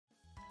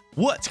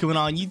What's going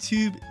on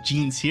YouTube?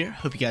 Jeans here.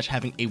 Hope you guys are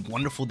having a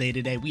wonderful day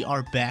today. We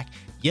are back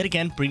yet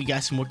again bringing you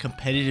guys some more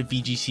competitive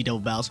VGC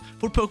double battles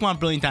for Pokemon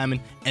Brilliant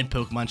Diamond and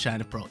Pokemon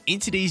Shining Pearl. In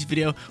today's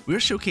video, we are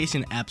showcasing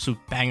an absolute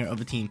banger of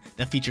a team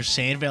that features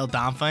Sandvale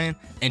Donphan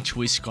and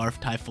Choice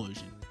Scarf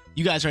Thyphlosion.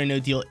 You guys already know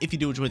the deal. If you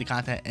do enjoy the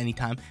content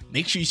anytime,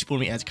 make sure you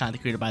support me as a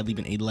content creator by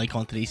leaving a like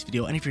on today's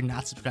video. And if you're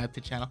not subscribed to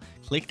the channel,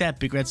 click that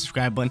big red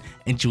subscribe button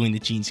and join the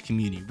Jeans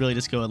community. It really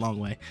does go a long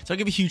way. So I'll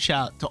give a huge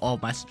shout out to all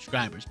of my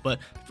subscribers. But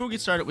before we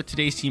get started with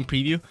today's team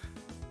preview,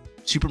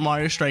 Super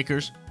Mario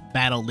Strikers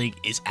Battle League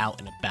is out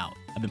and about.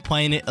 I've been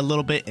playing it a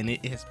little bit and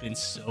it has been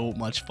so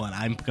much fun.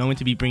 I'm going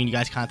to be bringing you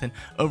guys content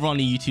over on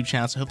the YouTube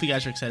channel, so hopefully you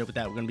guys are excited with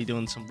that. We're going to be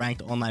doing some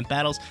ranked online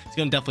battles. It's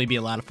going to definitely be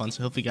a lot of fun,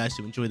 so hopefully you guys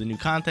do enjoy the new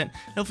content.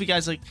 Hopefully you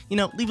guys,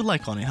 leave a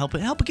like on it. Help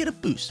it get a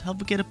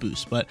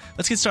boost. But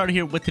let's get started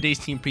here with today's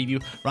team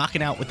preview.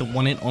 Rocking out with the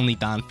one and only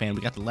Donphan.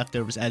 We got the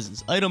leftovers as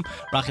his item,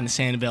 rocking the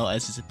Sandvale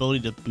as his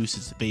ability to boost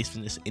his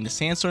evasiveness in the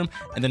Sandstorm,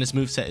 and then his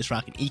moveset is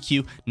rocking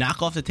EQ,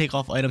 knock off the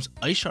takeoff items,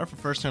 Ice Shard for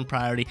first turn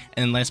priority,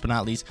 and then last but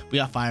not least, we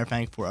got Fire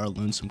Fang for our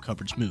lonesome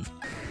coverage move.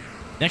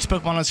 Next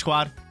Pokemon on the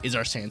squad is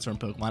our Sandstorm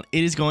Pokemon.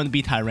 It is going to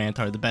be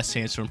Tyranitar, the best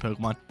Sandstorm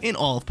Pokemon in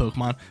all of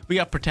Pokemon. We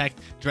got Protect,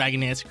 Dragon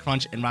Dance,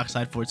 Crunch, and Rock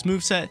Slide for its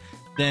moveset.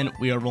 Then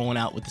we are rolling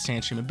out with the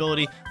Sandstream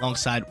ability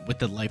alongside with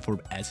the Life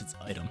Orb as its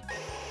item.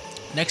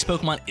 Next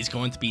Pokemon is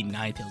going to be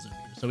Ninetales over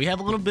here. So we have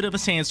a little bit of a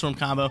Sandstorm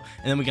combo,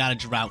 and then we got a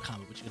Drought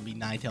combo, which is going to be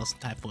Ninetales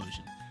and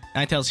Thyphlosion.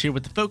 Ninetales here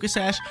with the Focus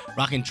Sash,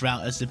 rocking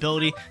Drought as the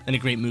ability, then a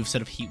great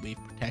moveset of Heat Wave,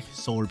 Protect,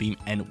 Solar Beam,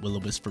 and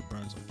Will-O-Wisp for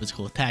burns on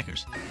physical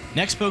attackers.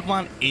 Next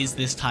Pokemon is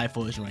this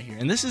Thyphlosion right here,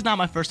 and this is not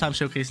my first time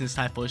showcasing this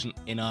Thyphlosion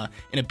in a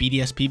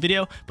BDSP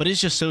video, but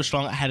it's just so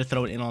strong I had to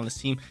throw it in on this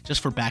team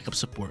just for backup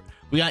support.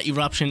 We got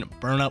Eruption,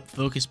 Burn Up,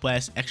 Focus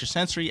Blast, Extra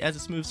Sensory as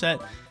its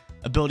moveset.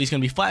 Ability is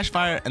going to be Flash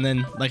Fire, and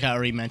then, like I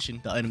already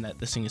mentioned, the item that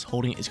this thing is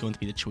holding is going to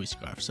be the Choice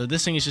Scarf. So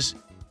this thing is just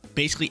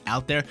basically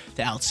out there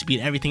to outspeed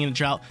everything in the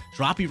drought,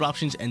 drop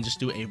eruptions, and just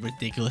do a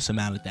ridiculous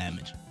amount of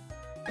damage.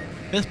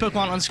 Fifth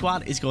Pokemon on the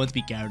squad is going to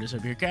be Gyarados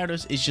over here.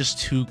 Gyarados is just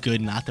too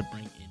good not to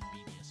bring in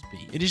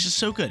BDSP. It is just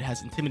so good. It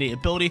has Intimidate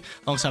ability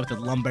alongside with the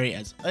Lumberry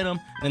as item,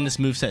 and then this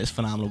moveset is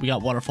phenomenal. We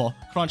got Waterfall,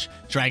 Crunch,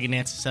 Dragon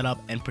Dance set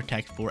up, and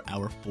Protect for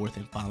our fourth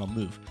and final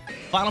move.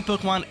 Final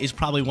Pokemon is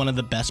probably one of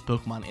the best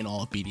Pokemon in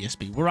all of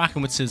BDSP. We're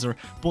rocking with Scissor,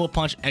 Bullet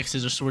Punch, X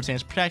Scissor, Sword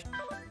Dance, Protect,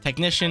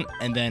 Technician,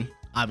 and then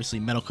obviously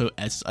Metal Coat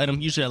as its item.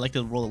 Usually I like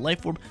to roll a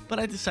Life Orb, but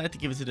I decided to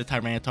give it to the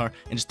Tyranitar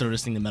and just throw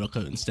this thing to Metal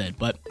Coat instead.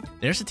 But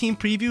there's the team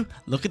preview.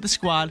 Look at the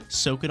squad,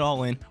 soak it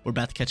all in. We're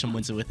about to catch some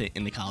wins with it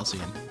in the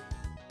Coliseum.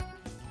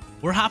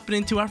 We're hopping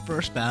into our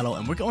first battle,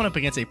 and we're going up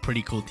against a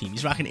pretty cool team.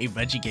 He's rocking a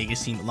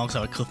Regigigas team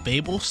alongside a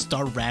Clefable,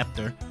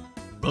 Staraptor,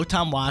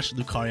 Rotom Wash,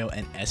 Lucario,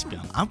 and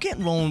Espeon. I'm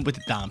getting rolling with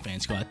the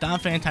Donphan squad.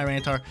 Donphan,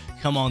 Tyranitar,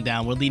 come on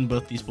down. We're leading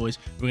both these boys.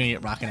 We're going to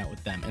get rocking out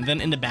with them. And then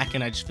in the back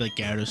end, I just feel like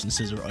Gyarados and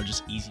Scissor are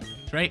just easy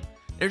picks, right?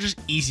 They're just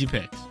easy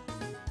picks,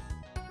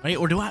 right?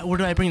 Or do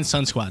I bring the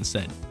Sun Squad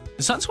instead?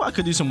 The Sun Squad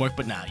could do some work,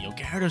 but nah,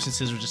 Gyarados and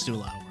Scissor just do a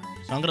lot of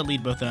work. So I'm going to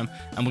lead both of them,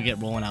 and we'll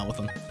get rolling out with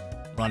them.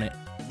 Run it.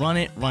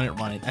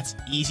 That's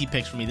easy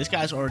picks for me. This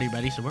guy's already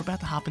ready, so we're about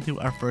to hop into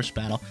our first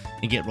battle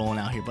and get rolling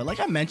out here. But like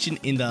I mentioned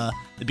in the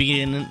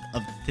beginning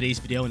of today's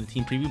video in the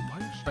team preview,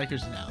 Mario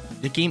Strikers is out.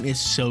 The game is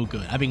so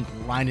good. I've been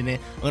grinding it.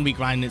 I'm going to be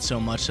grinding it so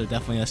much, so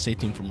definitely stay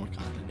tuned for more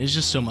content. It's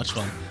just so much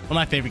fun. One of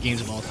my favorite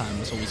games of all time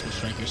was always been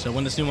Strikers. So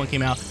when this new one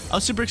came out, I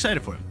was super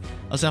excited for it.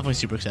 But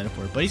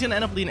he's going to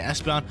end up leading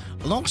Espeon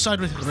alongside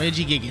with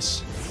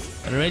Regigigas.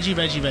 Reggie.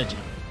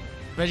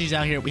 Reggie's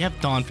out here. We have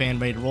Donphan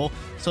ready to roll.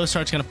 Slow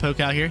Start's going to poke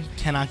out here. He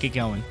cannot get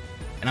going.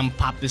 And I'm going to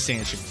pop this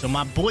Sandstream. So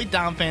my boy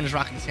Donphan is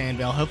rocking the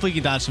Sandvale. Hopefully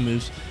he can dodge some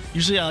moves.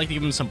 Usually I like to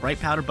give him some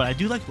Bright Powder, but I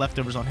do like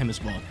leftovers on him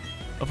as well.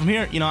 But from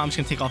here, I'm just going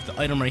to take off the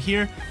item right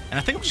here. And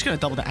I think I'm just going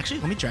to double that.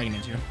 Actually, let me Dragon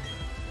Dance here.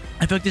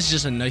 I feel like this is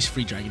just a nice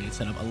free Dragon Dance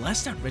setup.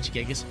 Unless that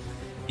Regigigas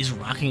is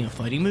rocking a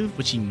fighting move,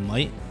 which he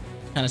might.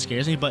 Kind of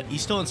scares me, but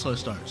he's still in Slow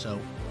Start. So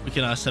we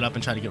can set up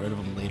and try to get rid of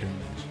him later in the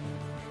match.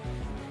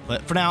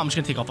 But for now, I'm just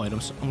going to take off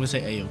items. I'm going to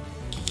say, Ayo,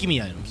 give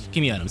me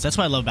items. That's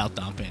what I love about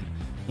Donphan.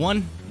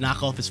 One,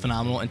 knockoff is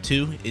phenomenal, and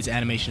two, his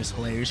animation is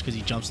hilarious because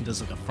he jumps and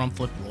does like a front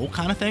flip roll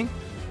kind of thing.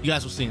 You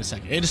guys will see in a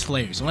second. It is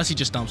hilarious, unless he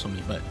just dumps on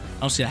me, but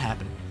I don't see that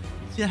happening.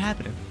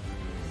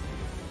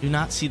 Do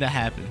not see that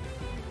happening.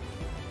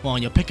 Come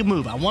on, pick a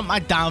move. I want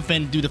my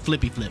Donphan to do the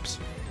flippy flips.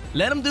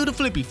 Let him do the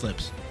flippy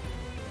flips.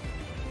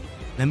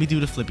 Let me do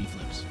the flippy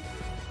flips.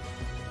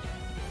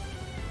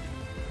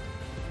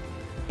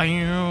 But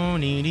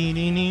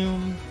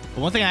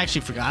one thing I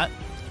actually forgot.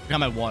 I forgot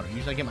my water.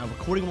 Usually I get my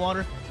recording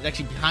water. It's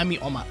actually behind me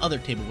on my other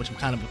table, which I'm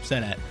kind of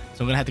upset at. So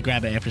I'm going to have to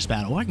grab it after this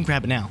battle. Or I can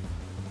grab it now.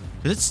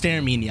 Because it's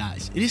staring me in the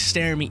eyes. It is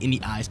staring me in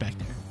the eyes back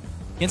there.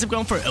 He ends up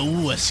going for,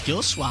 a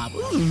skill swap.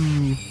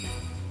 Ooh.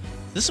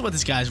 This is what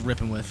this guy's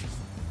ripping with.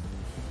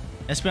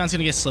 Espeon's going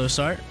to get Slow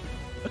Start.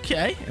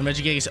 Okay. And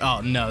Regigigas.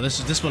 Oh, no. This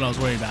is what I was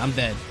worried about. I'm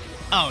dead.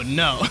 Oh,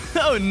 no.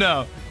 Oh,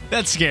 no.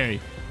 That's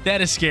scary. That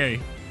is scary.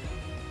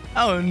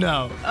 Oh,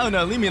 no. Oh,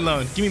 no. Leave me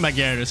alone. Give me my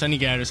Gyarados. I need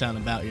Gyarados out and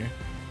about here.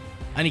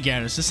 I need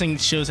Gyarados. This thing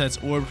shows that it's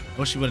orb. I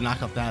wish we would have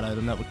knocked off that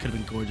item. That could have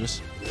been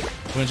gorgeous.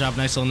 We're going to drop a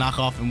nice little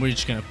knockoff, and we're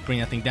just going to bring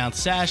that thing down to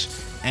Sash,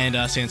 and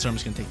Sandstorm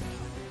is going to take that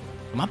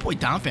out. My boy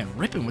Donphan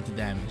ripping with the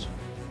damage.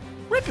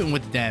 Ripping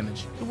with the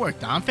damage. Good work,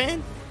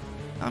 Donphan.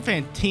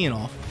 Donphan teeing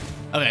off.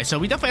 Okay, so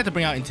we definitely have to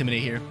bring out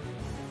Intimidate here.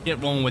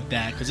 Get rolling with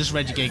that, because this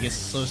Regigigas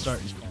slow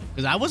start is fun.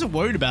 Because I wasn't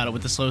worried about it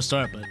with the slow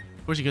start, but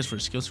of course he goes for a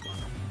skill squad.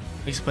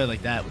 Makes a play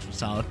like that, which was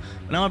solid.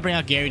 But now I'm going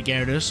to bring out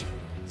Gyarados.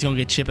 He's going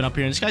to get chipping up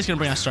here, and this guy's going to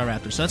bring out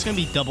Staraptor. So that's going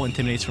to be double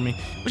Intimidates for me,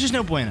 which is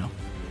no bueno.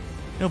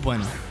 No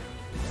bueno.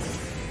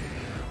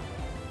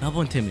 Double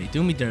Intimidate.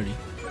 Doing me dirty.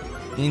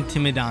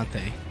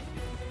 Intimidante.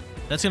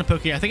 That's going to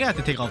poke here. I think I have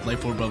to take off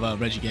Life Orb of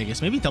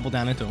Regigigas. Maybe double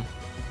down into him.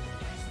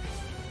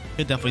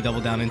 Could definitely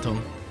double down into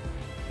him.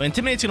 But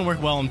Intimidate's going to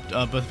work well on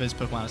both of his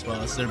Pokemon as well,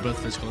 as they're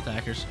both physical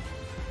attackers.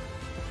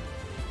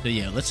 So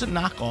yeah, let's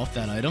knock off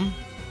that item.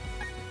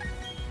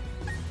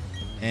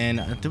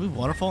 And did we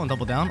Waterfall and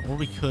double down? Or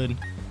we could...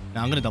 No,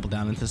 I'm going to double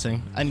down into this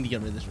thing. I need to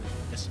get rid of this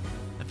Regigigas.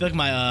 I feel like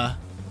my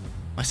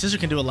Scissor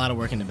can do a lot of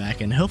work in the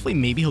back end. Hopefully,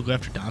 maybe he'll go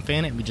after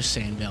Donphan and we just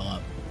Sandveil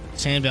up.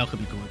 Sandveil could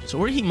be gorgeous.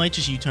 Or he might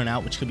just U-turn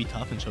out, which could be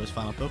tough and show his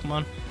final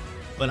Pokemon.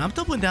 But I'm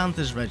doubling down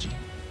into this Reggie.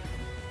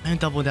 I'm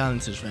doubling down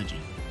into this Reggie.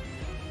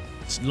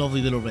 It's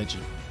lovely little Reggie.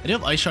 I do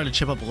have Ice Shard to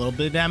chip up a little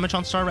bit of damage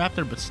on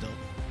Staraptor, but still.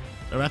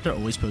 Staraptor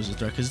always poses a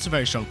threat because it's a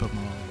very strong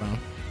Pokemon all around.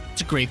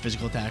 It's a great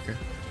physical attacker.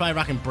 It's probably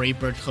rocking Brave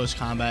Bird, close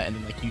combat, and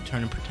then like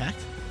U-turn and protect.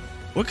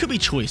 Or it could be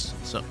Choice.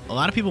 So a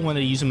lot of people, when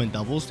they use them in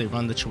doubles, they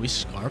run the Choice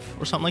Scarf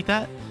or something like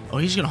that. Oh,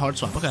 he's gonna hard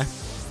swap. Okay.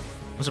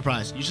 I'm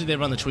surprised. Usually they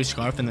run the Choice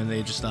Scarf and then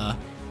they just what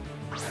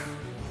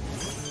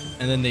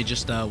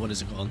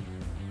is it called?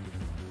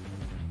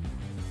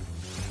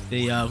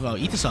 They oh,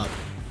 eat this up.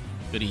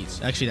 Good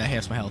eats. Actually, that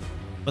halves my health.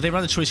 But they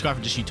run the Choice Scarf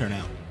and just U-turn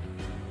out.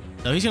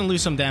 So he's gonna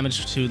lose some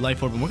damage to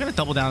Life Orb, and we're gonna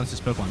double down into this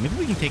Pokemon. Maybe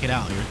we can take it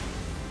out here.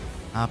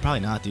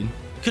 Probably not, dude.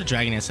 Could have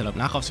Dragon Dance set up.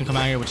 Knockoffs can come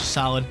out here, which is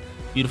solid.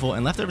 Beautiful.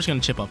 And Left Over's going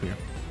to chip up here.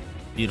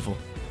 Beautiful.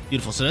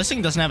 Beautiful. So this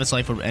thing doesn't have its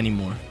Life Orb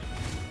anymore.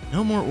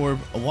 No more Orb.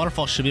 A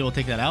Waterfall should be able to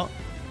take that out.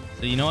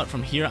 So you know what?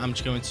 From here, I'm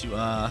just going to...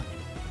 what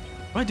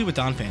do I do with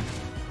Donphan?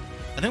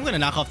 I think I'm going to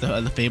knock off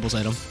the Fables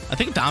item. I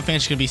think Donphan's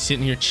going to be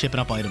sitting here chipping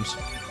up items.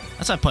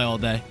 That's how I play all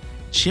day.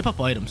 Chip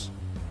up items.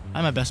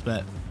 Probably my best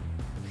bet.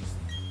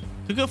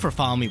 Could go for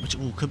Follow Me, which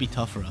could be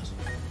tough for us.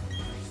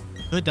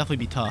 Could definitely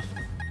be tough.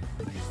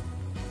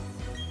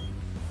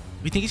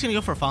 We think he's going to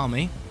go for a Follow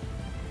Me?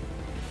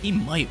 He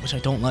might, which I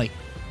don't like.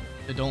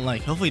 I don't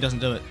like. Hopefully he doesn't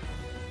do it.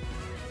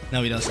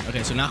 No, he doesn't.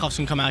 Okay, so knockoffs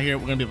can come out here.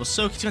 We're going to be able to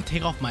soak. He's going to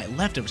take off my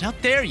leftovers. How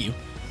dare you?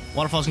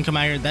 Waterfalls can come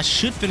out here. That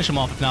should finish him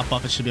off. If not,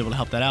 Buffett should be able to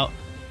help that out.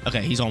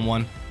 Okay, he's on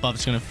one.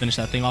 Buffett's going to finish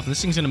that thing off. And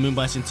this thing's going to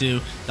Moonblast into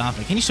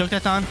Donphan. Can you soak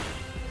that, Don?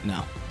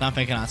 No.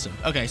 Donphan cannot soak.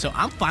 Okay, so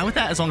I'm fine with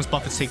that as long as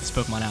Buffett takes this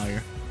Pokemon out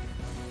here.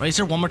 Right, is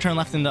there one more turn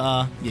left in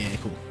the... Yeah,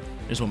 cool.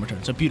 There's one more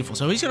turn. So beautiful.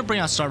 So he's going to bring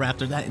out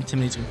Staraptor. That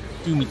Intimidate's going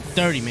to do me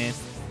dirty, man.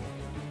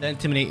 That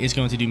Intimidate is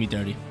going to do me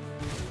dirty.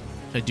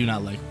 Which I do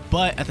not like.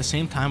 But at the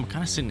same time, we're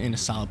kind of sitting in a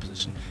solid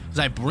position. Because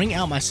I bring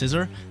out my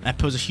Scissor, and I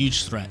pose a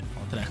huge threat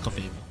onto that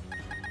Fable.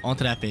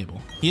 Onto that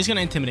Fable. He is going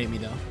to Intimidate me,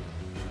 though.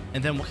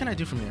 And then what can I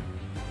do from here?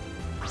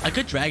 I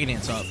could Dragon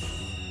Dance up.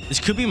 This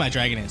could be my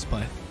Dragon Dance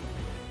play.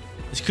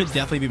 This could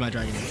definitely be my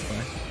Dragon Dance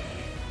play.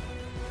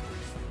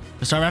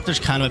 The Staraptor's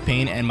kind of a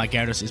pain, and my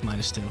Gyarados is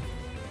 -2.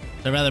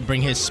 So I'd rather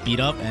bring his speed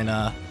up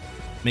and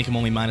make him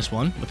only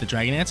 -1 with the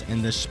Dragon Dance,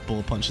 and just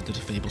Bullet Punch into the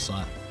Fable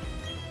slot.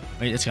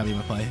 Right, that's gotta be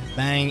my play.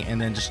 Bang,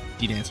 and then just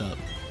D-Dance up.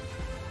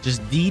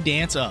 Just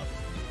D-Dance up.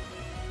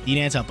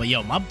 D-Dance up. But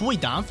yo, my boy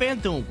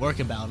Donphan doing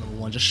work in battle number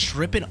 1. Just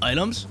stripping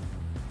items.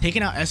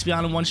 Taking out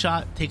Espeon in one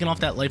shot. Taking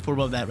off that Life Orb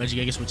of that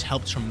Regigigas, which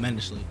helped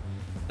tremendously.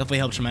 Definitely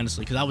helped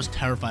tremendously, because I was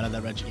terrified of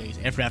that Regigigas.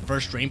 After that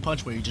first Drain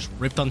Punch where he just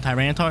ripped on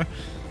Tyranitar.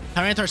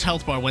 Tyranitar's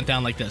health bar went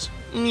down like this.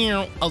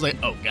 I was like,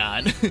 oh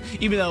god.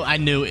 Even though I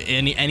knew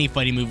any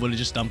fighting move would have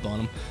just dumped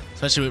on him.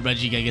 Especially with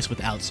Regigigas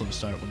without slow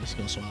start when the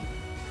skill swap.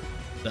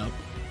 So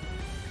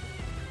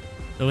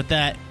with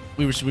that,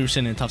 we were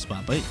sitting in a tough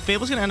spot. But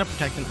Fable's gonna end up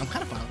protecting. I'm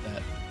kind of fine with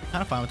that.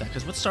 Kind of fine with that,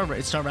 because what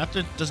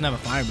Staraptor doesn't have a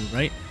fire move,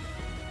 right?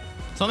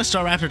 As long as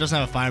Staraptor doesn't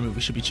have a fire move,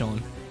 we should be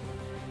chilling.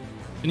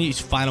 We need to use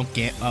Final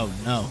Gambit. Oh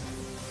no.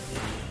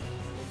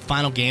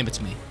 Final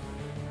Gambits me.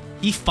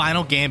 He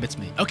Final Gambits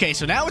me. Okay,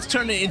 so now it's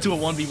turning into a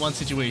 1v1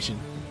 situation.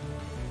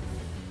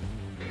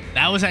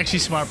 That was actually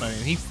smart by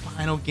him. He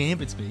Final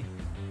Gambits me.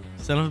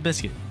 Son of a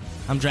biscuit.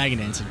 I'm Dragon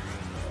Dancing.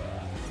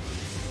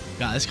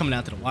 God, this is coming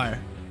out to the wire.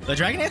 Do I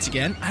Dragon Dance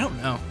again? I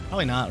don't know.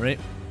 Probably not, right?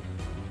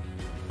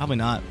 Probably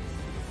not.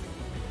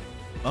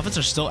 Buffets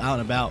are still out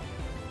and about.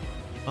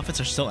 Buffets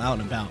are still out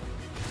and about.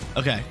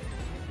 Okay.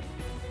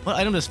 What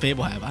item does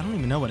Fable have? I don't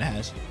even know what it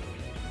has.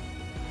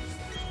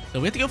 So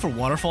we have to go for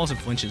Waterfalls and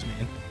Flinches,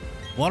 man.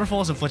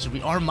 Waterfalls and Flinches.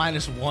 We are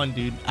 -1,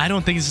 dude. I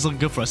don't think this is looking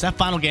good for us. That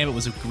Final Gambit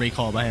was a great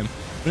call by him.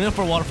 We're going to go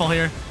for a Waterfall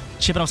here.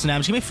 Chipping up some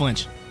damage. Give me a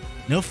Flinch.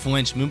 No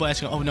Flinch.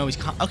 Moonblast. Oh, no. He's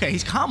okay,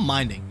 he's Calm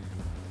Minding.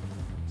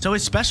 So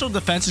his special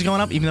defense is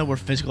going up, even though we're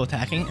physical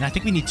attacking. And I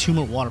think we need 2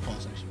 more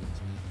Waterfalls, actually.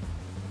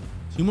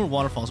 2 more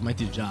Waterfalls might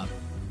do the job.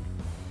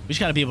 We just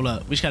gotta be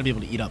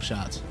able to eat up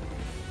shots.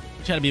 We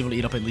just gotta be able to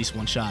eat up at least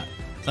one shot.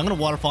 So I'm gonna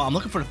waterfall. I'm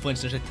looking for the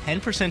flinch. There's a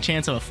 10%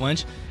 chance of a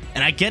flinch,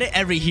 and I get it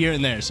every here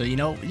and there. So you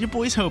know, your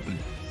boy's hoping.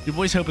 Your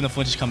boy's hoping the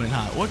flinch is coming in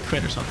hot, or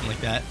crit or something like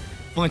that.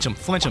 Flinch him.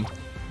 Flinch him.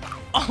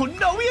 Oh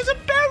no, he has a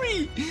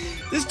berry.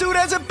 This dude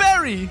has a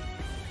berry.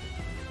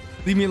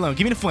 Leave me alone.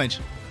 Give me the flinch.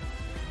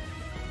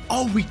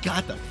 Oh, we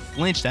got the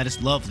flinch. That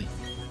is lovely.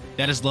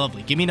 That is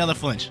lovely. Give me another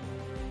flinch.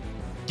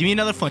 Give me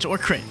another flinch or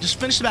crit. Just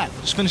finish the battle.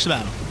 Just finish the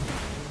battle.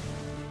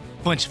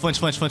 Flinch, flinch,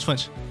 flinch, flinch,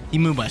 flinch. He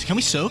moonbites. Can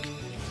we soak?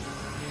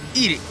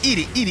 Eat it, eat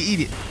it, eat it, eat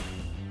it.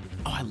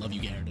 Oh, I love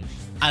you, Gyarados.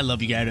 I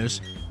love you,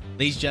 Gyarados.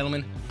 Ladies and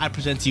gentlemen, I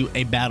present to you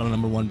a battle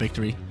number 1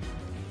 victory.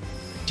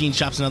 Gene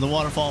chops another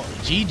waterfall.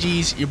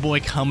 GG's, your boy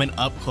coming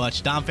up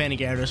clutch. Donphan and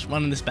Gyarados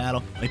running this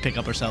battle. We pick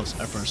up ourselves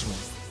our first win.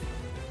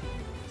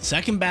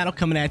 Second battle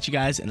coming at you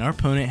guys, and our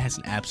opponent has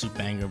an absolute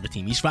banger of a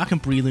team. He's rocking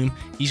Breloom,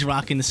 he's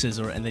rocking the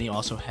Scizor, and then he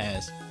also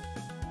has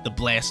the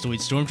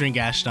Blastoise, Storm Drain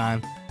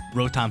Gastron,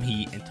 Rotom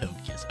Heat, and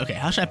Togekiss. Okay,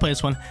 how should I play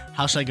this one?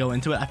 How should I go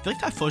into it? I feel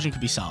like Thyphlosion could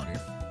be solid here.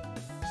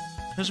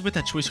 Especially with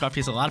that Choice Scarf, he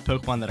has a lot of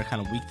Pokemon that are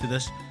kind of weak to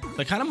this. So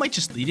I kind of might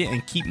just lead it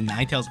and keep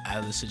Ninetales out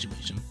of this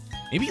situation.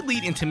 Maybe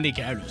lead Intimidate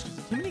Gyarados, because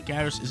Intimidate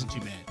Gyarados isn't too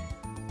bad.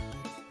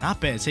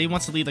 Not bad. Say he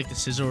wants to lead like the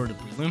Scizor or the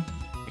Breloom.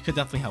 It could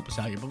definitely help us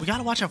out here, but we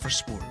gotta watch out for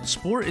Spore. The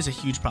Spore is a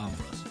huge problem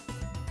for us.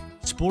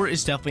 Spore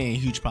is definitely a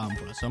huge problem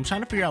for us. So I'm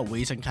trying to figure out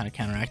ways I can kind of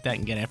counteract that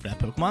and get after that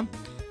Pokemon.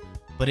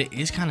 But it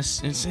is kind of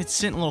it's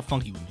sitting a little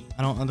funky with me.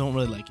 I don't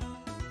really like it.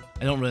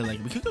 I don't really like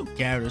it. We could go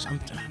Gyarados.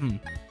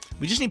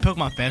 We just need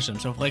Pokemon faster.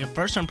 So if like a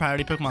first turn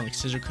priority Pokemon like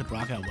Scizor could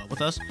rock out well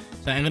with us.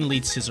 So I'm gonna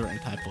lead Scizor and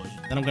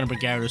Thyphlosion. Then I'm gonna bring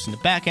Gyarados in the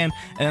back end,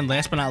 and then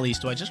last but not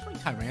least, do I just bring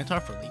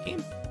Tyranitar for late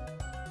game?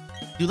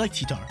 I do like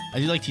T-Tar. I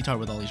do like T-Tar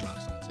with all these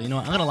rocks. So you know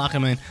what? I'm gonna lock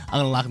him in. I'm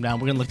gonna lock him down.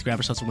 We're gonna look to grab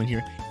ourselves a win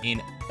here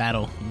in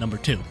battle number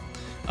 2.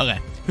 Okay,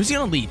 who's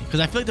gonna lead? Because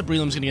I feel like the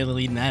Breloom's gonna get the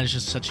lead, and that is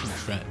just such a huge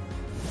threat.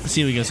 Let's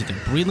see what he goes into.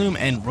 Breloom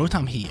and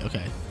Rotom Heat.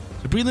 Okay,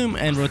 so Breloom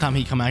and Rotom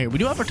Heat come out here. We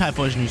do have our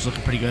Thyphlosion who's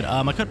looking pretty good.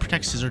 I could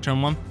protect Scizor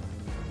turn 1.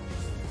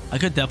 I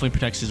could definitely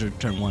protect Scizor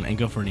turn 1 and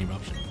go for an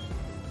Eruption.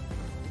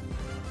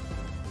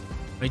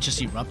 Wait,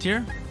 just Erupt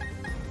here?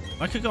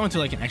 Or I could go into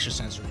like an extra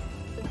sensory.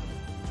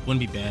 Wouldn't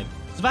be bad.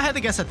 So if I had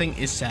to guess, that thing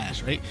is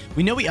Sash, right?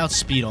 We know we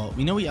outspeed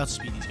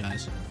these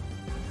guys.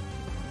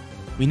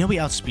 We know we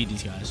outspeed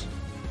these guys.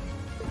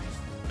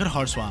 Could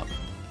hard swap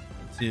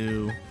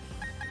to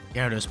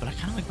Gyarados, but I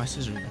kind of like my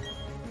Scizor here.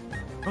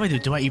 What do I do?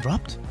 Do I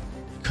Erupt?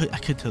 I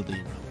could totally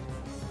Erupt.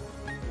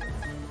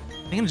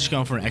 I think I'm just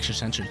going for an extra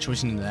sensory,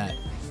 choosing into that.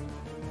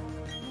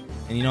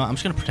 And you know what? I'm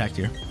just going to protect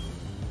here.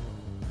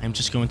 I'm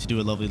just going to do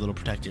a lovely little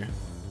protect here.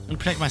 I'm going to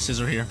protect my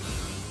Scizor here.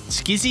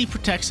 Skizzy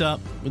protects up.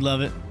 We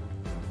love it.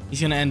 He's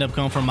going to end up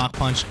going for a Mach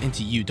Punch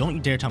into you. Don't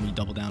you dare tell me you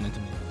double down into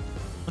me.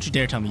 Don't you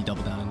dare tell me you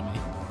double down into me.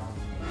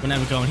 We're going to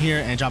end up going here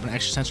and dropping an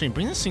extra sensory and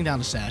bring this thing down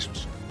to Sash. And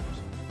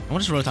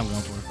what is Rotom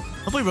going for?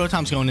 Hopefully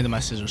Rotom's going into my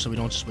Scizor so we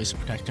don't just waste a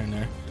protect turn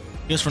there.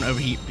 He goes for an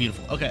Overheat.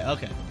 Beautiful. Okay,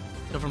 okay.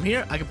 So from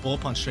here, I can Bullet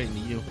Punch straight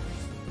into you.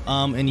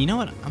 And you know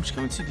what? I'm just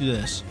going to do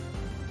this.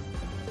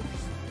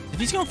 If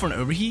he's going for an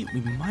Overheat,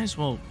 we might as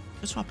well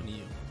just swap into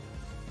you.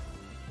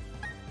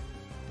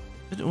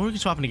 Or we can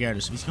swap into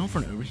Gyarados. If he's going for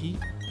an Overheat,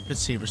 we could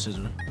save our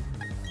Scizor.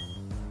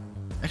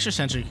 Extra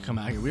Sensory could come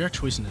out here. We are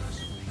choosing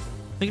this.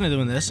 Thinking of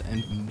doing this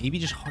and maybe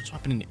just hard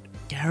swapping into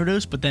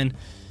Gyarados, but then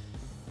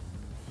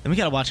we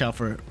gotta watch out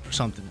for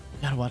something.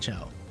 We gotta watch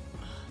out.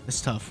 It's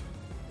tough.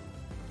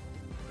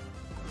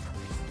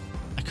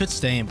 I could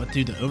stay in, but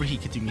dude, the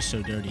Overheat could do me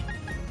so dirty.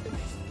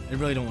 I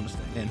really don't want to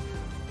stay in.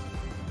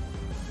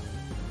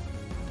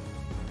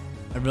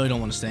 I really don't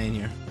want to stay in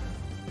here.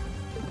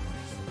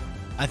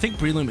 I think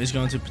Breloom is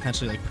going to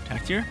potentially like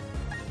protect here.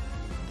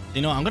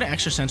 You know, I'm going to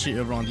extra sensory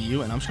over onto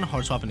you, and I'm just going to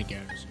hard swap into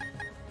Gyarados.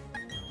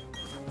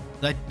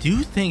 I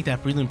do think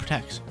that Breloom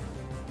protects.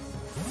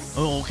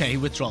 Oh, okay, he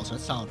withdraws.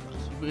 That's solid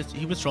for us.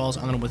 He withdraws.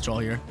 I'm going to withdraw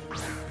here.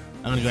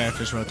 I'm going to go after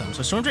this Rotom.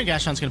 So Storm Drain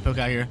Gastron's going to poke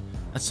out here.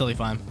 That's totally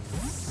fine.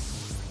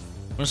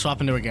 I'm going to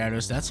swap into a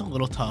Gyarados. That's a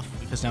little tough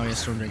because now he has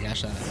Storm Drain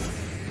Gastron.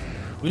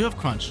 We do have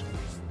Crunch.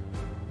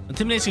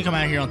 Intimidate's going to come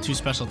out here on 2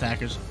 special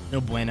attackers. No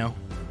bueno.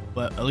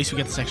 But at least we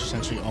get this extra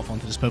sensory off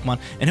onto this Pokemon.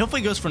 And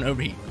hopefully it goes for an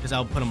Overheat because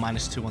I'll put a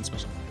 -2 on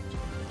special attackers.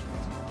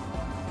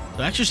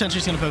 So extra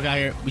sensory's going to poke out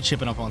here. We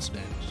chip it up on some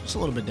damage. Just a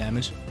little bit of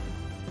damage.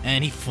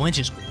 And he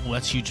flinches. Oh,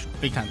 that's huge.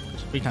 Big time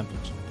flinch. Big time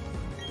flinch.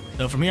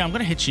 So from here, I'm going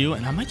to hit you,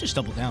 and I might just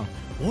double down.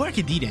 Or I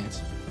could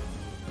D-Dance.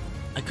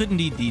 I could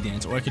indeed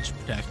D-Dance, or I could just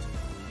protect.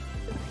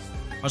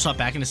 I'll swap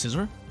back into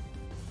Scizor.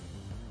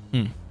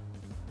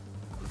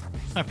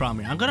 My problem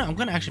here. I'm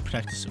gonna actually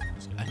protect this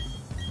guy.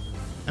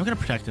 I'm gonna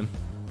protect him.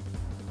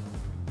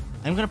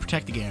 I'm gonna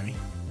protect the Gary.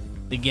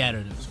 The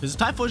Gyarados. Because if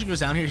Thyphlosion goes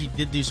down here, he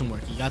did do some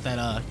work. He got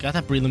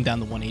that Breloom down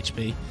to 1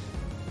 HP.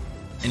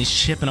 And he's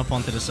chipping up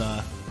onto this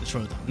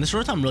Rotom. And this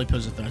Rotom really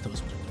poses a threat to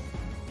us.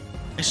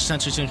 Extra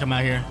Sensory's gonna come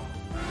out here.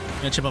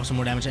 Gonna chip up some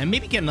more damage and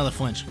maybe get another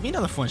flinch. Give me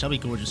another flinch. That'll be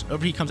gorgeous.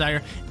 Overheat comes out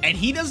here. And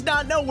he does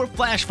not know we're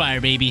Flash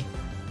Fire, baby.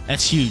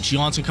 That's huge.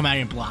 Yawns can come out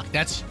here and block.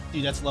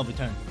 Dude, that's a lovely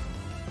turn.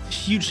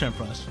 Huge turn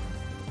for us.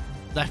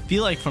 I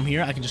feel like from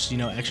here, I can just, you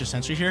know, extra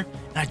sensory here.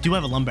 And I do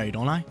have a Lumberry,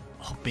 don't I?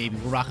 Oh, baby,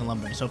 we're rocking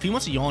Lumberry. So if he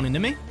wants to yawn into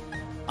me,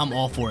 I'm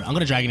all for it. I'm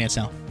going to Dragon Dance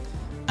now.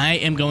 I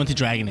am going to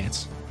Dragon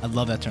Dance. I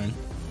love that turn.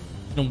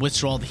 I'm going to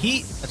withdraw the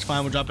heat. That's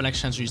fine. We're dropping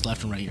extra sensories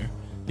left and right here.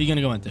 Who are you going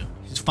to go into?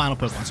 His final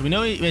Pokemon. So we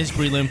know he has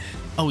Breloom.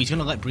 Oh, he's going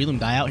to let Breloom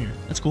die out here.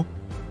 That's cool.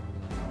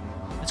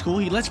 That's cool.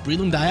 He lets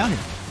Breloom die out here.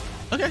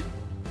 Okay.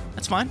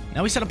 That's fine.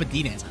 Now we set up a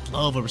D-Dance. I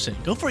love what we're saying.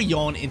 Go for a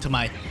yawn into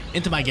my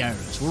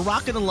Gyarados. We're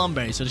rocking the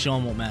Lumberry, so the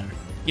yawn won't matter.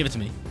 Give it to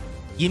me.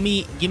 Give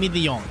me the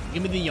yawn.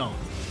 Give me the yawn.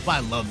 Well, I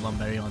love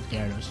Lumberry on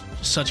Gyarados.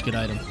 Just such a good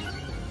item. I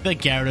feel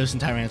like Gyarados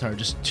and Tyranitar are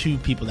just two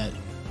people that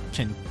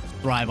can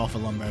thrive off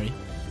of Lumberry.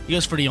 He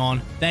goes for the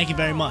yawn. Thank you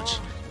very much.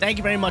 Thank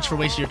you very much for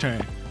wasting your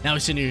turn. Now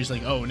he's sitting here. He's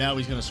like, oh, now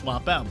he's gonna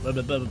swap out. Blah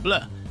blah blah blah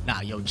blah.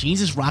 Nah, yo,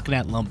 Jeans is rocking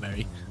that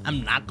Lumberry.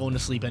 I'm not going to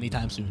sleep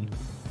anytime soon.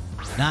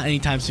 Not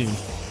anytime soon.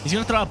 He's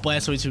gonna throw out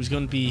Blastoise, so he's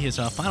gonna be his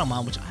final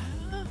mom, which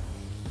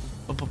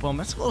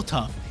that's a little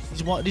tough.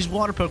 These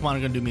water Pokemon are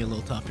gonna do me a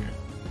little tough here.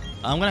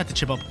 I'm gonna have to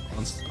chip up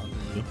on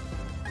the.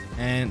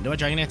 And do I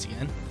Dragon Dance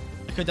again?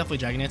 I could definitely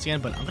Dragon Dance again,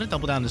 but I'm gonna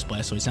double down this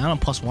Blastoise. Now I'm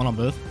 +1 on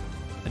both.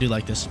 I do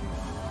like this.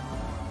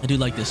 I do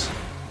like this.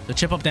 So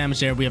chip up damage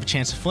there. We have a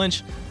chance to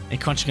flinch, and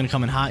Crunch is gonna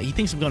come in hot. He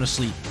thinks I'm going to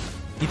sleep.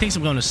 He thinks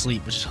I'm going to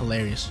sleep, which is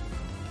hilarious.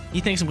 He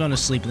thinks I'm going to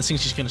sleep, and this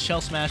thing's just gonna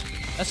Shell Smash.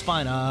 That's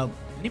fine.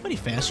 Anybody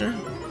faster?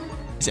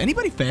 Is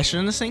anybody faster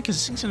than this thing? Because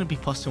this thing's gonna be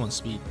 +2 on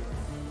speed.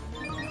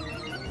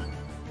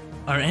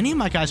 Are any of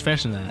my guys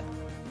faster than that?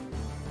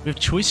 We have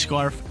Choice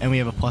Scarf, and we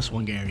have a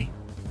 +1 Gary.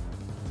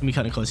 It's gonna be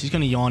kind of close. He's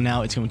gonna yawn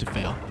now. It's going to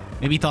fail.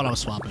 Maybe he thought I was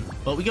swapping.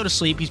 But we go to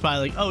sleep. He's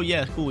probably like, oh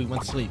yeah, cool. We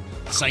went to sleep.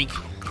 Psych.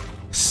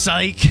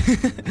 Psych.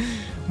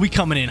 We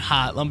coming in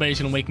hot. Lumberry's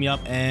gonna wake me up,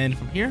 and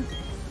from here,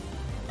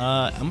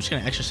 I'm just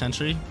gonna extra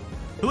sensory.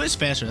 Who is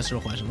faster? That's the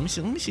real question.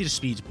 Let me see the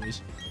speeds,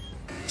 boys.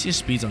 See the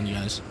speeds on you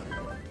guys.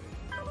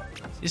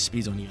 See the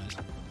speeds on you guys.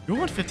 You're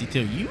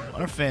 152. You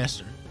are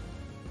faster.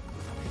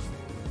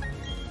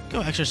 Go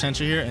extra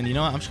sensory here, and you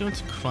know what? I'm just going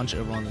to Crunch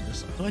over on this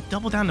side. Do I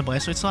double down the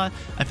Blastoise slot?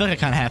 I feel like I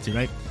kind of have to,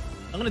 right?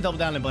 I'm going to double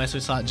down the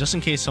Blastoise slot just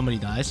in case somebody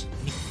dies.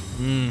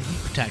 He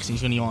protects.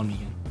 He's going to yawn me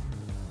again.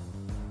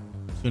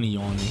 He's going to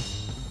yawn me.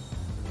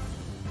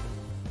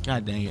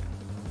 God dang it.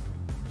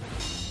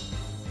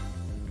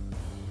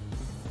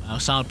 Wow,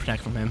 solid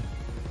protect from him.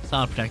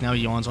 Solid protect. Now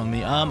he yawns on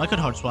me. I could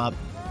hard swap,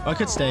 or I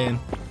could stay in.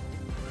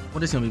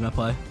 What is going to be my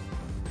play?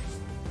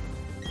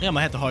 I think I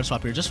might have to hard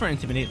swap here just for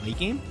Intimidate late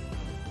game.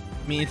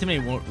 I mean,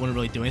 Intimidate wouldn't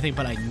really do anything,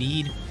 but I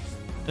think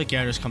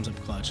Gyarados comes up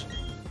clutch.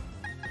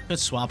 Could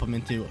swap him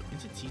into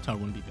T-Tar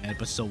wouldn't be bad,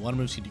 but still, water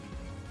moves could do.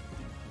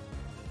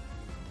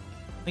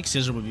 I think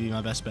Scissor would be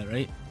my best bet,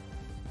 right?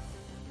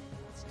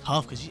 It's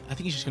tough because I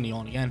think he's just gonna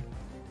yawn again.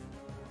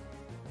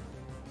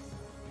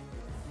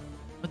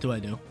 What do I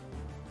do?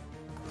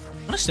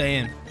 I'm gonna stay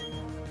in.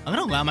 I'm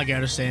gonna allow my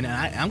Gyarados to stay in,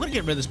 and I'm gonna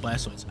get rid of this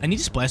Blastoise. I need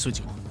this Blastoise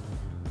to go on.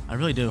 I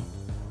really do.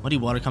 Muddy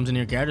Water comes in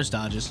here. Gyarados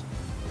dodges.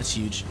 That's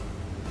huge.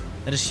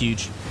 That is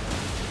huge.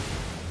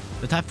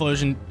 The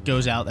Thyphlosion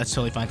goes out. That's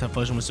totally fine.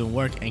 Thyphlosion was doing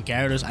work. And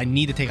Gyarados, I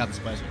need to take out this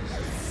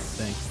Blastoise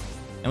thing.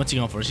 And what's he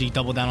going for? Is he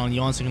double down on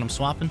Yawn, thinking I'm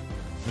swapping?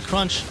 The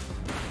Crunch.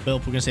 Bill,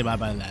 we're going to say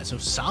bye-bye to that. So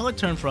solid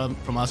turn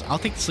from us. I'll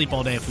take the sleep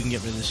all day if we can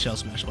get rid of this Shell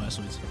Smash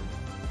Blastoise.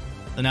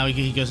 So now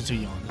he goes into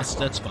Yawn.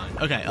 That's fine.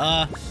 Okay,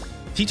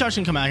 T-Tar's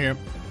going to come out here.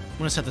 I'm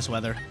going to set this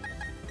weather.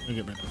 I'm going to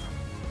get rid of it.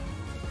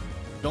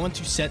 Going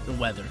to set the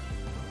weather.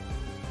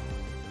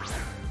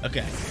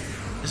 Okay.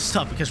 This is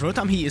tough because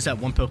Rotom Heat is that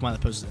one Pokemon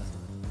that poses death.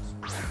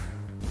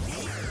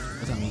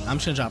 I'm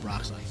just gonna drop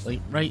Rock Slide. Like,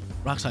 right?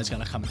 Rock Slide's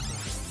gotta come out.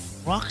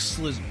 Rock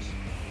Slizzles.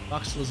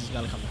 Rock Slizzle's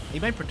gotta come out. He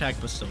might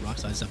protect, but still, Rock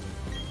Slide's definitely.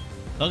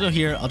 So I'll go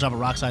here. I'll drop a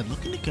Rock Slide.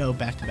 Looking to go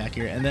back to back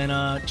here. And then,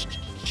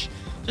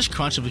 just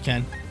Crunch if we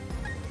can.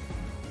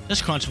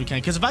 Just Crunch if we can.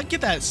 Because if I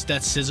get that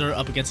Scissor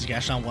up against his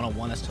Gastrodon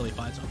one-on-one, that's totally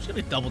fine. So I'm just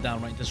gonna double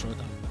down right this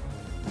Rotom.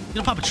 He's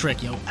gonna pop a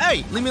Trick, yo.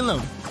 Hey, leave me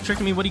alone.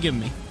 Tricking me. What are you giving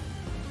me?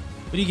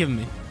 What are you giving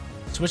me?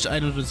 Switch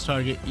items with his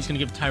target. He's going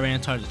to give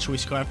Tyranitar the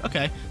Choice Scarf.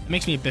 Okay. It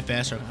makes me a bit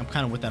faster. I'm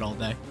kind of with that all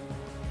day.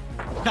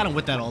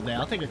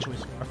 I'll take a Choice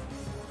Scarf.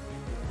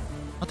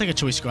 I'll take a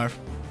Choice Scarf.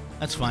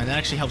 That's fine. That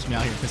actually helps me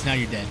out here because now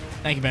you're dead.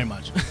 Thank you very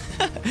much.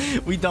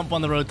 We dump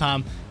on the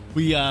Rotom.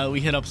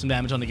 We hit up some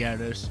damage on the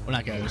Gyarados. Or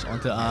not Gyarados.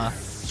 Onto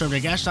Storm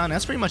Dragon Gastrodon.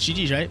 That's pretty much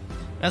GG's, right?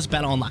 That's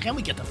battle unlock. And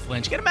we get the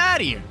flinch. Get him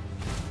out of here.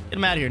 Get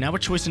him out of here. Now we're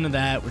choicing into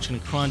that. We're just going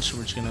to Crunch.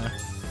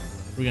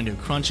 We're going to do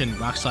Crunch and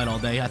Rock Slide all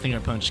day. I think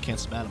our opponent just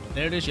cancels the battle. But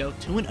there it is, yo.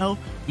 2-0.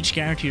 You just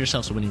guarantee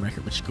yourselves a winning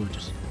record, which is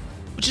gorgeous.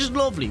 Which is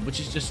lovely. Which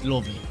is just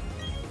lovely.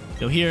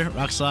 Go here.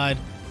 Rock Slide.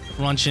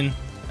 Crunching.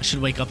 I should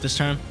wake up this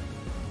turn.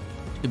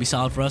 It'll be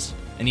solid for us.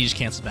 And he just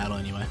cancels the battle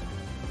anyway.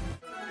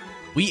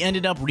 We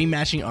ended up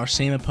rematching our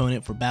same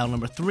opponent for battle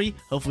number 3.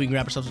 Hopefully we can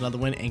grab ourselves another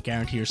win and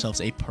guarantee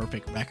ourselves a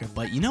perfect record.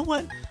 But you know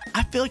what?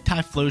 I feel like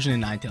Thyphlosion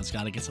and Ninetales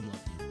got to get some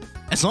love.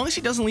 As long as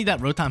he doesn't lead that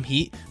Rotom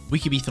Heat, we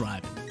could be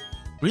thriving.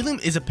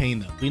 Breloom is a pain,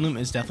 though. Breloom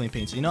is definitely a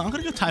pain. So, you know, I'm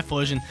going to go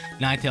Thyphlosion,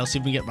 Ninetales, see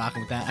if we can get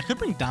rocking with that. I could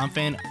bring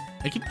Donphan.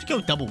 I could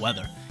go double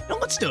weather. You know,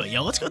 let's do it,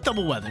 yo. Let's go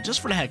double weather,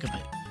 just for the heck of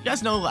it. You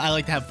guys know I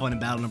like to have fun in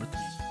battle number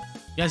 3s.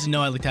 You guys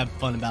know I like to have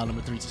fun in battle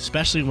number 3s,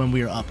 especially when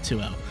we are up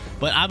 2-0.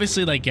 But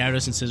obviously, like,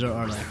 Gyarados and Scizor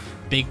are, like,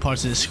 big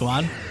parts of this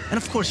squad. And,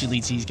 of course, he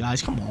leads these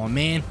guys. Come on,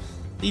 man.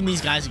 Leading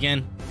these guys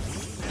again.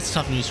 That's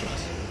tough news for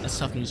us. That's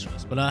tough news for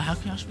us. But how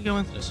should we go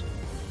into this?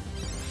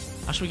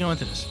 How should we go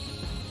into this?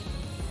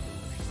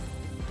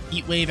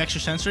 Heat Wave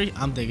Extra Sensory?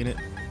 I'm digging it.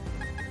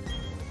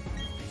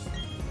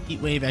 Heat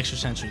Wave Extra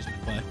Sensory is my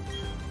play.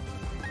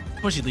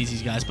 Of course he leads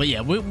these guys. But,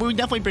 yeah, we're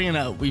definitely bringing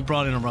out... We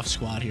brought in a rough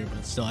squad here.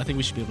 But still, I think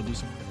we should be able to do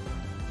something.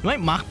 He might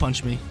Mach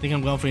Punch me. Think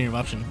I'm going for an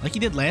Eruption. Like he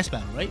did last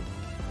battle, right?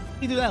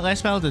 He did that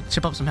last battle to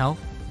chip up some health.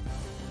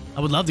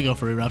 I would love to go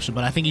for Eruption,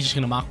 but I think he's just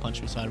going to Mach Punch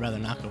me, so I'd rather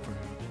not go for it.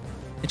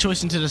 And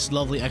choice into this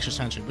lovely Extra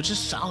Sensory, which is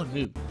a solid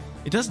move.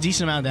 It does a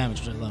decent amount of damage,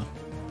 which I love.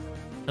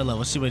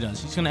 Let's see what he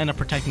does. He's going to end up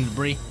protecting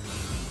debris.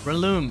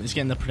 Breloom is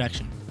getting the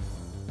protection.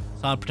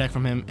 Solid protect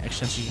from him.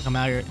 Extra Sensory can come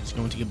out here. It's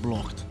going to get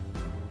blocked.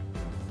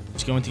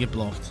 It's going to get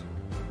blocked.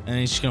 And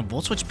he's just going to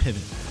Volt Switch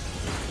Pivot.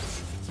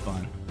 It's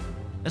fine.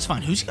 That's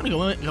fine. Who's he going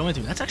to go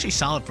into? That's actually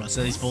solid for us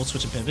that he's Volt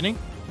Switch and pivoting.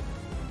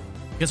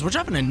 Because we're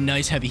dropping a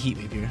nice heavy Heat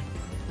Wave here.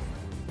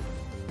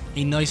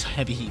 A nice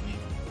heavy Heat Wave.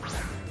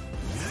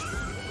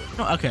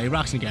 Oh, okay,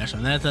 Rocks and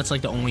Gashon. That's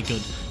like the only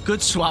good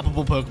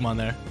swappable Pokemon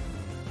there.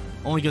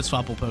 Only good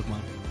swappable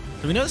Pokemon.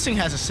 So we know this thing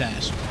has a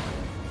Sash.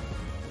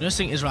 This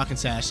thing is rocking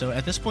Sash. So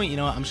at this point, you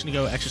know what? I'm just going to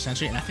go Extra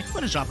Sensory. And I think I'm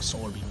going to drop a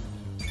Solar Beam.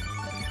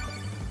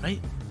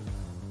 Right?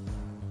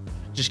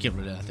 Just get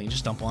rid of that thing.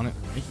 Just dump on it.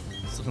 Right?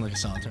 It's looking like a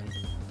solid turn.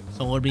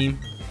 Solar Beam.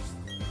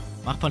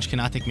 Mach Punch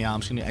cannot take me out.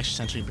 I'm just going to Extra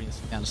Sensory and bring this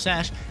down to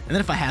Sash. And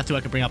then if I have to,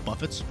 I can bring out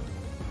Buffets.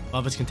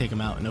 Buffets can take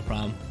him out, no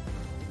problem.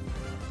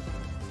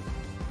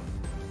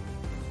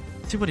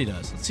 Let's see what he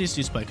does. Let's see his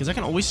dude's play. Because I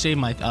can always save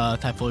my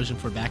Thyphlosion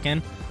for back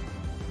end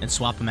and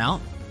swap him out.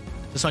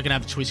 Just so I can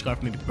have the Choice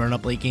Scarf, maybe burn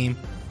up late game.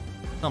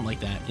 Something like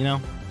that, you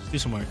know? Just do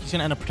some work. He's going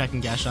to end up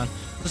protecting Gashon.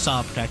 It's a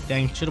solid protect.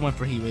 Dang, should have went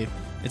for Heat Wave.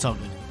 It's all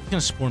good. He's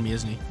going to Spore me,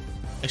 isn't he?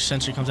 Extra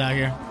Sensory comes out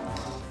here.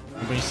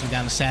 And brings him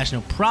down to Sash,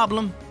 no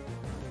problem.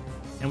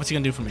 And what's he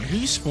gonna do from here? Who are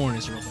you sporing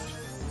is real question.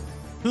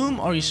 Whom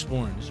are you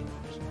sporing is real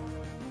question.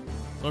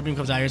 Solar Beam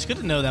comes out here. It's good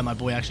to know that my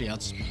boy actually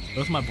outspeeds.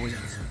 Both of my boys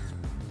outspeeds.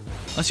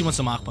 Unless he wants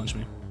to Mach Punch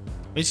me.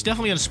 But he's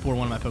definitely gonna spore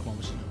one of my Pokemon,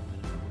 which is no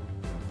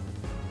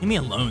good. Leave me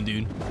alone,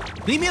 dude.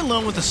 Leave me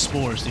alone with the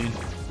spores, dude.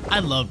 I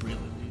love Breloom,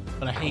 dude.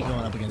 But I hate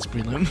going up against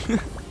Breloom.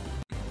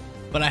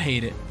 But I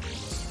hate it.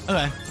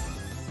 Okay.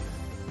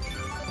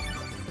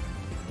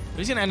 But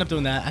he's gonna end up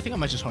doing that. I think I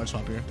might just Hard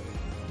Swap here.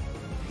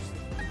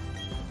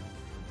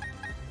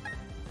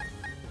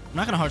 I'm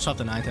not going to Hard Swap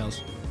the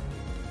Ninetales.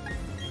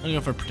 I'm going to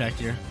go for a Protect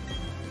here.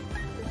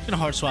 I'm going to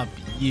Hard Swap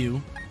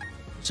you.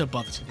 So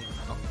Buffets can take him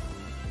out.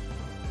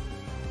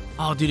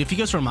 Oh, dude, if he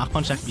goes for a Mach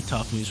Punch, that could be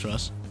tough news for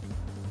us.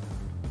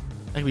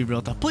 That could be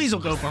real tough. Please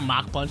don't go for a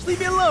Mach Punch. Leave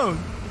me alone.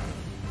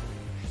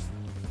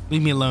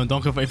 Leave me alone.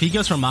 Don't go for... If he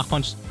goes for a Mach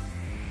Punch,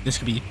 this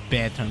could be a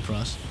bad turn for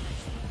us.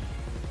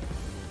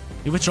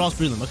 He withdraws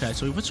Breloom. Okay,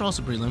 so he withdraws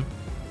the Breloom.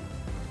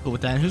 Cool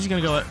with that. And who's he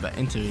going to go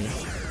into here?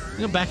 He's going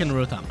to go back into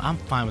Rotom. I'm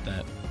fine with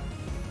that.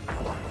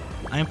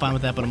 I am fine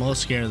with that, but I'm a little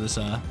scared of this.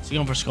 Is he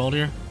going for Scald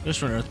here? He goes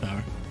for an Earth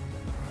Power.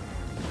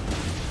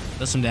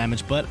 Does some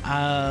damage, but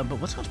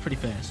what's going pretty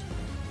fast?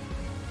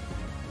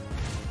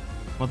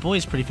 My boy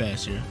is pretty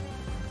fast here.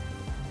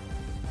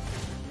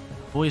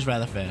 Boy is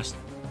rather fast.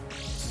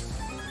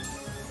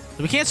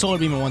 So we can't Solar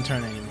Beam in one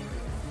turn anymore.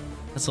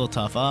 That's a little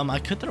tough. I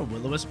could throw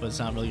Will-O-Wisp, but it's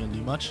not really going to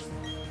do much.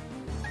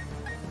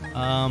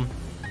 I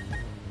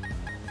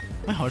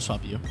might Hard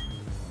Swap you.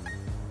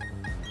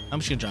 I'm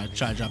just going to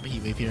try to drop a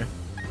Heat Wave here.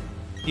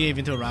 Heat Wave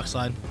into a Rock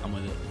Slide. I'm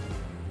with it.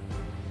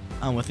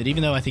 I'm with it.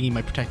 Even though I think he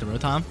might protect the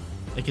Rotom,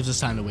 it gives us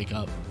time to wake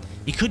up.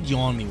 He could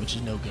Yawn me, which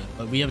is no good,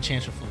 but we have a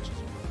chance for flinches.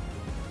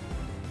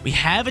 We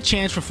have a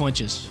chance for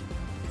flinches.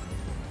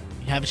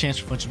 We have a chance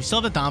for flinches. We still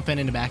have a Donphan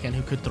in the back end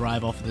who could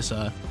thrive off of this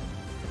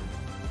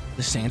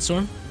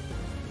Sandstorm.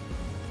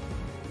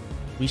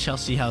 We shall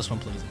see how this one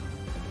plays out.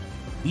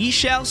 We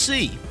shall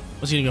see.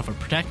 What's he gonna go for?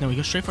 Protect? No, we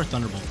go straight for a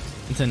Thunderbolt.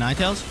 Into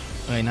Ninetales?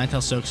 Okay,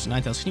 Ninetales soaks.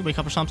 Ninetales, can you wake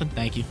up or something?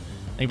 Thank you.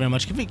 Thank you very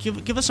much.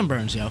 Give us some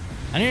burns, yo.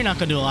 I know you're not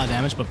going to do a lot of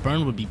damage, but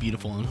burn would be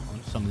beautiful on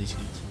some of these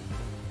dudes.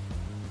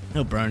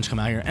 No burns come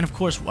out here. And, of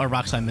course, our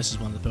Rock Slide misses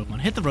one of the Pokemon.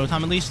 Hit the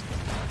Rotom at least.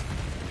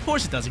 Of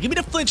course it doesn't. Give me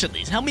the flinch at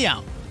least. Help me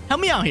out.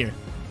 Help me out here.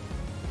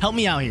 Help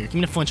me out here. Give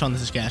me the flinch on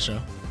this Gasho.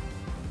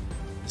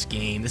 This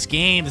game.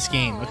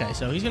 Okay,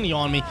 so he's going to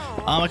Yawn me.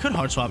 I could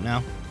Hard Swap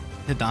now.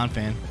 Hit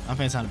Donphan.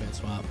 Donphan's not a bad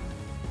swap.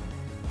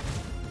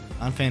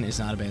 Donphan is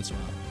not a bad swap.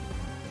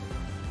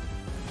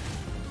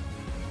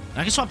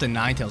 I can swap the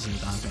Ninetales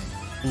into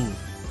Donphan.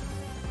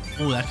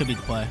 Ooh, that could be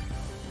the play.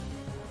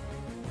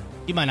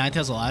 Keep my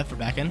Ninetales alive for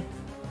back end.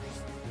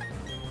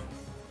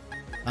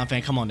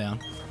 Donphan, come on down.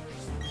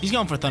 He's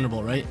going for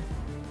Thunderbolt, right?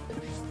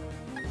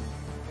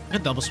 I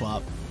could double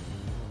swap.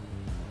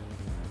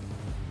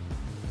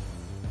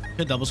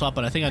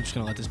 But I think I'm just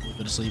gonna let this boy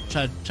go to sleep.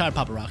 Try to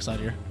pop a Rock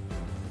Slide here.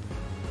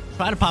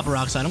 I'm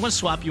gonna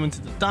swap you into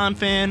the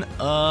Donphan.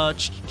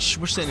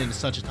 We're sitting in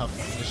such a tough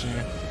position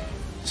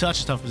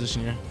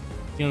here.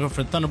 He's You're gonna go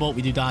for the Thunderbolt.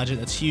 We do dodge it.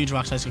 That's huge.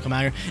 Rock Slide's gonna come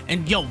out here.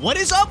 And yo, what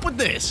is up with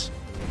this?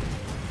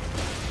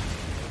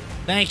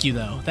 Thank you,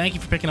 though. Thank you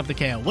for picking up the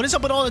KO. What is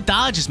up with all the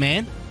dodges,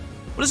 man?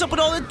 What is up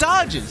with all the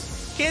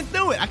dodges? Can't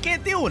do it. I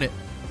can't deal with it.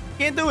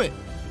 Can't do it.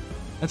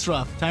 That's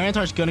rough.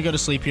 Tyranitar's gonna go to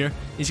sleep here.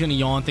 He's gonna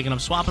yawn, thinking I'm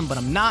swapping, but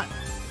I'm not.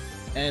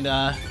 And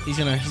he's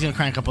gonna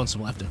crank up on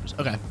some leftovers.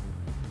 Okay.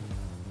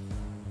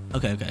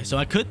 Okay. So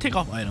I could take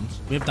off items.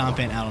 We have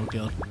Donphan out on the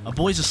field. My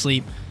boy's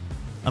asleep.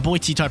 My boy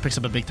T-Tar picks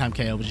up a big time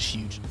KO, which is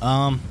huge.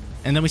 And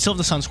then we still have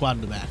the Sun Squad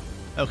in the back.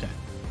 Okay.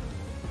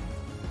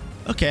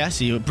 Okay, I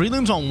see you.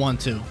 Breloom's on 1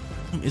 too.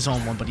 Is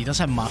on 1, but he does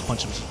have Mach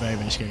Punch, which is very,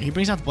 very scary. He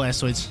brings out the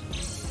Blastoids.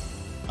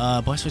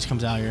 Blastoids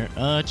comes out here.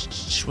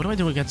 What do I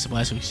do against the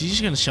Blastoids? He's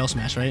just gonna Shell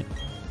Smash, right?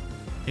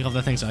 Take off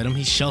that thing's item.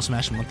 He's Shell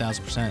Smashing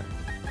 1000%.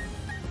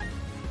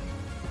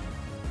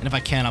 And if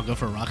I can, I'll go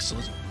for a Rock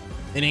Slizzle.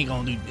 It ain't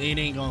gonna do. It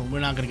ain't gonna. We're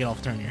not gonna get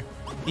off turn here.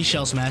 He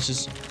Shell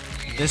Smashes.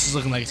 This is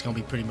looking like it's gonna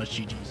be pretty much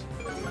GG's.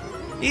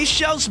 He's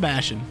Shell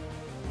Smashing.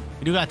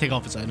 We do gotta take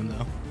off his item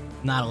though.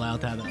 Not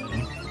allowed to have that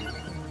item.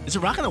 Is it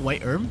rocking the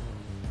white herb?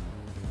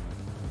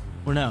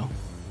 Or no?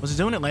 Was it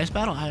doing it last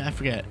battle? I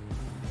forget.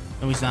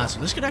 No, he's not. So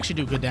this could actually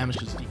do good damage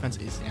because the defense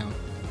is down.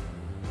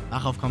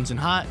 Knockoff comes in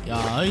hot.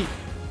 Yay.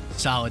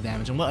 Solid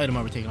damage. And what item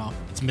are we taking off?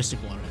 It's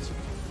Mystic Water.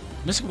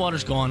 Mystic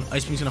Water's gone.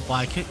 Ice Beam's gonna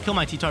fly. Kill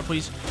my T-Tar,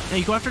 please. Now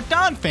you go after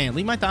Donphan.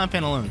 Leave my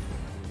Donphan alone.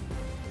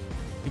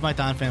 Leave my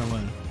Donphan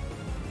alone.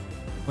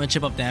 I'm gonna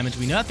chip up damage.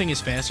 We know that thing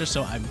is faster,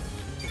 so I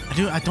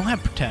don't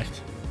have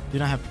Protect. Do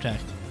not have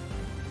Protect.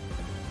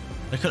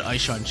 I could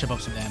Ice Shard and chip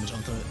up some damage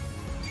onto it.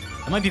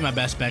 That might be my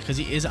best bet because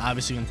he is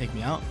obviously gonna take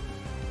me out.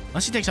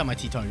 Unless he takes out my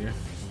T-Tar here.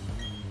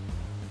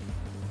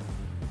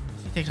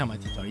 Unless he takes out my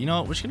T-Tar. You know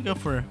what? We're just gonna go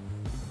for an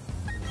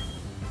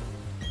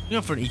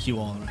EQ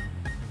all around.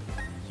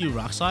 EQ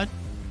Rock Slide.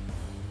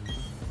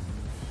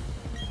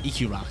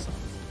 EQ Rock Slide.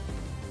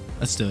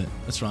 Let's do it.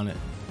 Let's run it.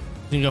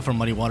 We're gonna go for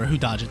Muddy Water. Who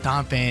dodged it?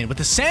 Donphan with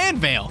the Sand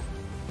Veil.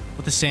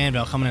 With the Sand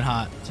Veil coming in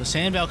hot. So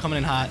Sand Veil coming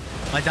in hot.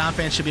 My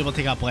Donphan should be able to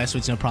take out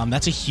Blastoids, no problem.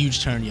 That's a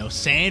huge turn, yo.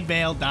 Sand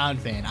Veil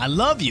Donphan. I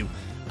love you.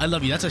 I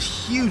love you. That's a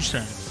huge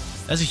turn.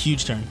 That's a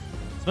huge turn.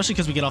 Especially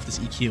because we get off this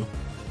EQ.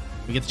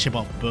 We get to chip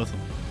off both of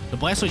them. The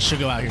Blastoid should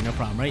go out here, no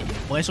problem, right? Yeah,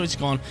 Blastoid's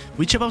gone.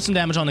 We chip up some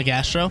damage on the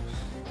Gastro.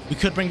 We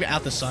could bring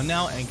out the Sun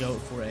now and go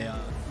for a...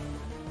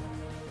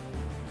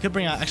 could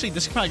bring out... Actually,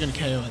 this is probably going to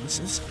KO it.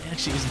 This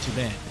actually isn't too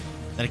bad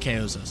that it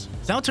KOs us.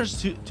 So now it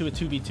turns to a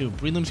 2v2.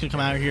 Breloom's going to come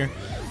out of here.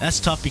 That's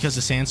tough because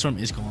the Sandstorm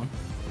is gone.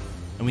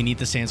 And we need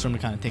the Sandstorm to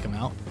kind of take him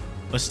out.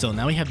 But still,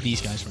 now we have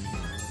these guys right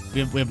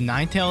here. We have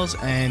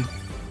Ninetales and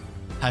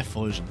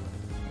Thyphlosion.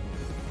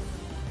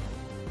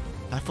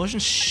 Thyphlosion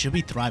should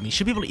be thriving. He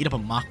should be able to eat up a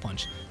Mach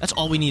Punch. That's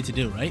all we need to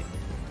do, right?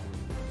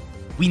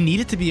 We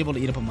needed to be able to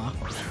eat up a Mach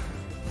Punch.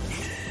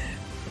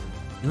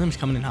 Breloom's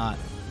coming in hot.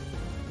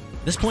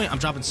 At this point, I'm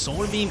dropping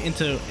Solar Beam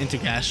into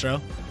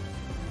Gastro.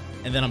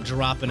 And then I'm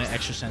dropping an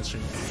Extra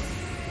Sensory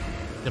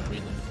to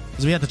Breloom.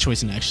 Because we have the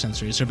choice in Extra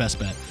Sensory. It's our best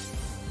bet.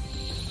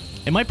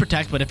 It might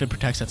protect, but if it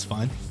protects, that's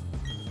fine.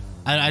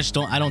 I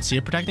don't see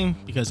it protecting,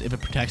 because if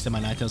it protects, then my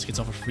Ninetales gets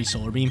off a free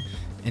Solar Beam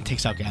and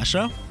takes out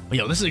Gastro. But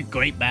yo, this is a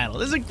great battle.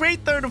 This is a great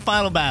third and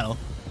final battle.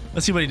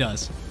 Let's see what he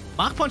does.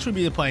 Mach Punch would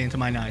be the play into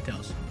my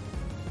Ninetales.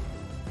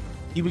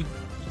 He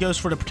goes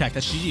for the protect.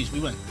 That's GG's. We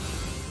win.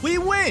 We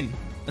win!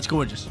 That's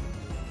gorgeous.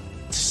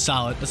 It's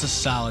solid. That's a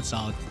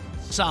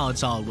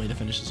solid way to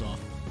finish this off.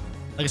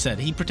 Like I said,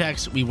 he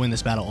protects. We win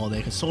this battle all day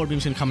because Solar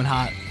Beam's going to come in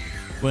hot.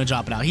 We're going to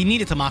drop it out. He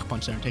needed to Mach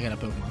Punch there and take out a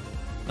Pokemon.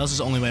 That was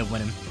his only way of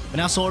winning. But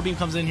now Solar Beam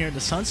comes in here.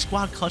 The Sun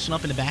Squad clutching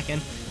up in the back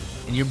end.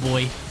 And your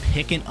boy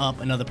picking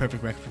up another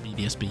perfect record for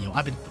BDSP. Yo,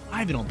 I've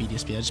been on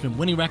BDSP. I've just been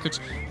winning records.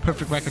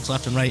 Perfect records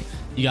left and right.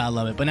 You got to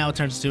love it. But now it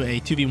turns to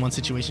a 2v1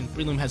 situation.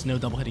 Breloom has no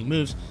double hitting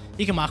moves.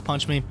 He can Mach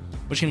Punch me.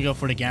 We're just going to go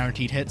for the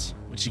guaranteed hits,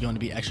 which is going to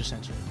be Extra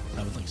Sensory.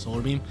 That was like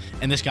Solar Beam.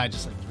 And this guy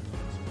just like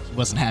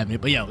wasn't having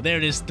it. But yo, there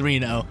it is.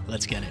 3-0.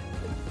 Let's get it.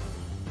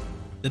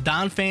 The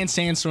Donphan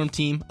Sandstorm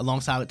team,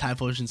 alongside with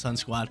Thyphlosion Sun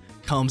Squad,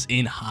 comes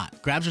in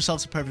hot. Grabs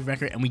yourselves a perfect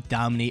record, and we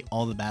dominate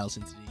all the battles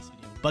in today's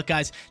video. But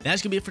guys,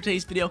 that's going to be it for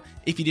today's video.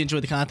 If you did enjoy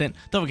the content,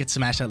 don't forget to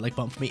smash that like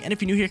button for me. And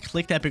if you're new here,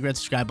 click that big red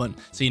subscribe button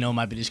so you know when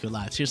my videos go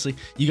live. Seriously,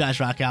 you guys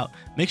rock out.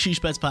 Make sure you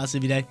spread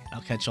positivity today.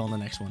 I'll catch you all in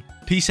the next one.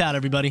 Peace out,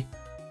 everybody.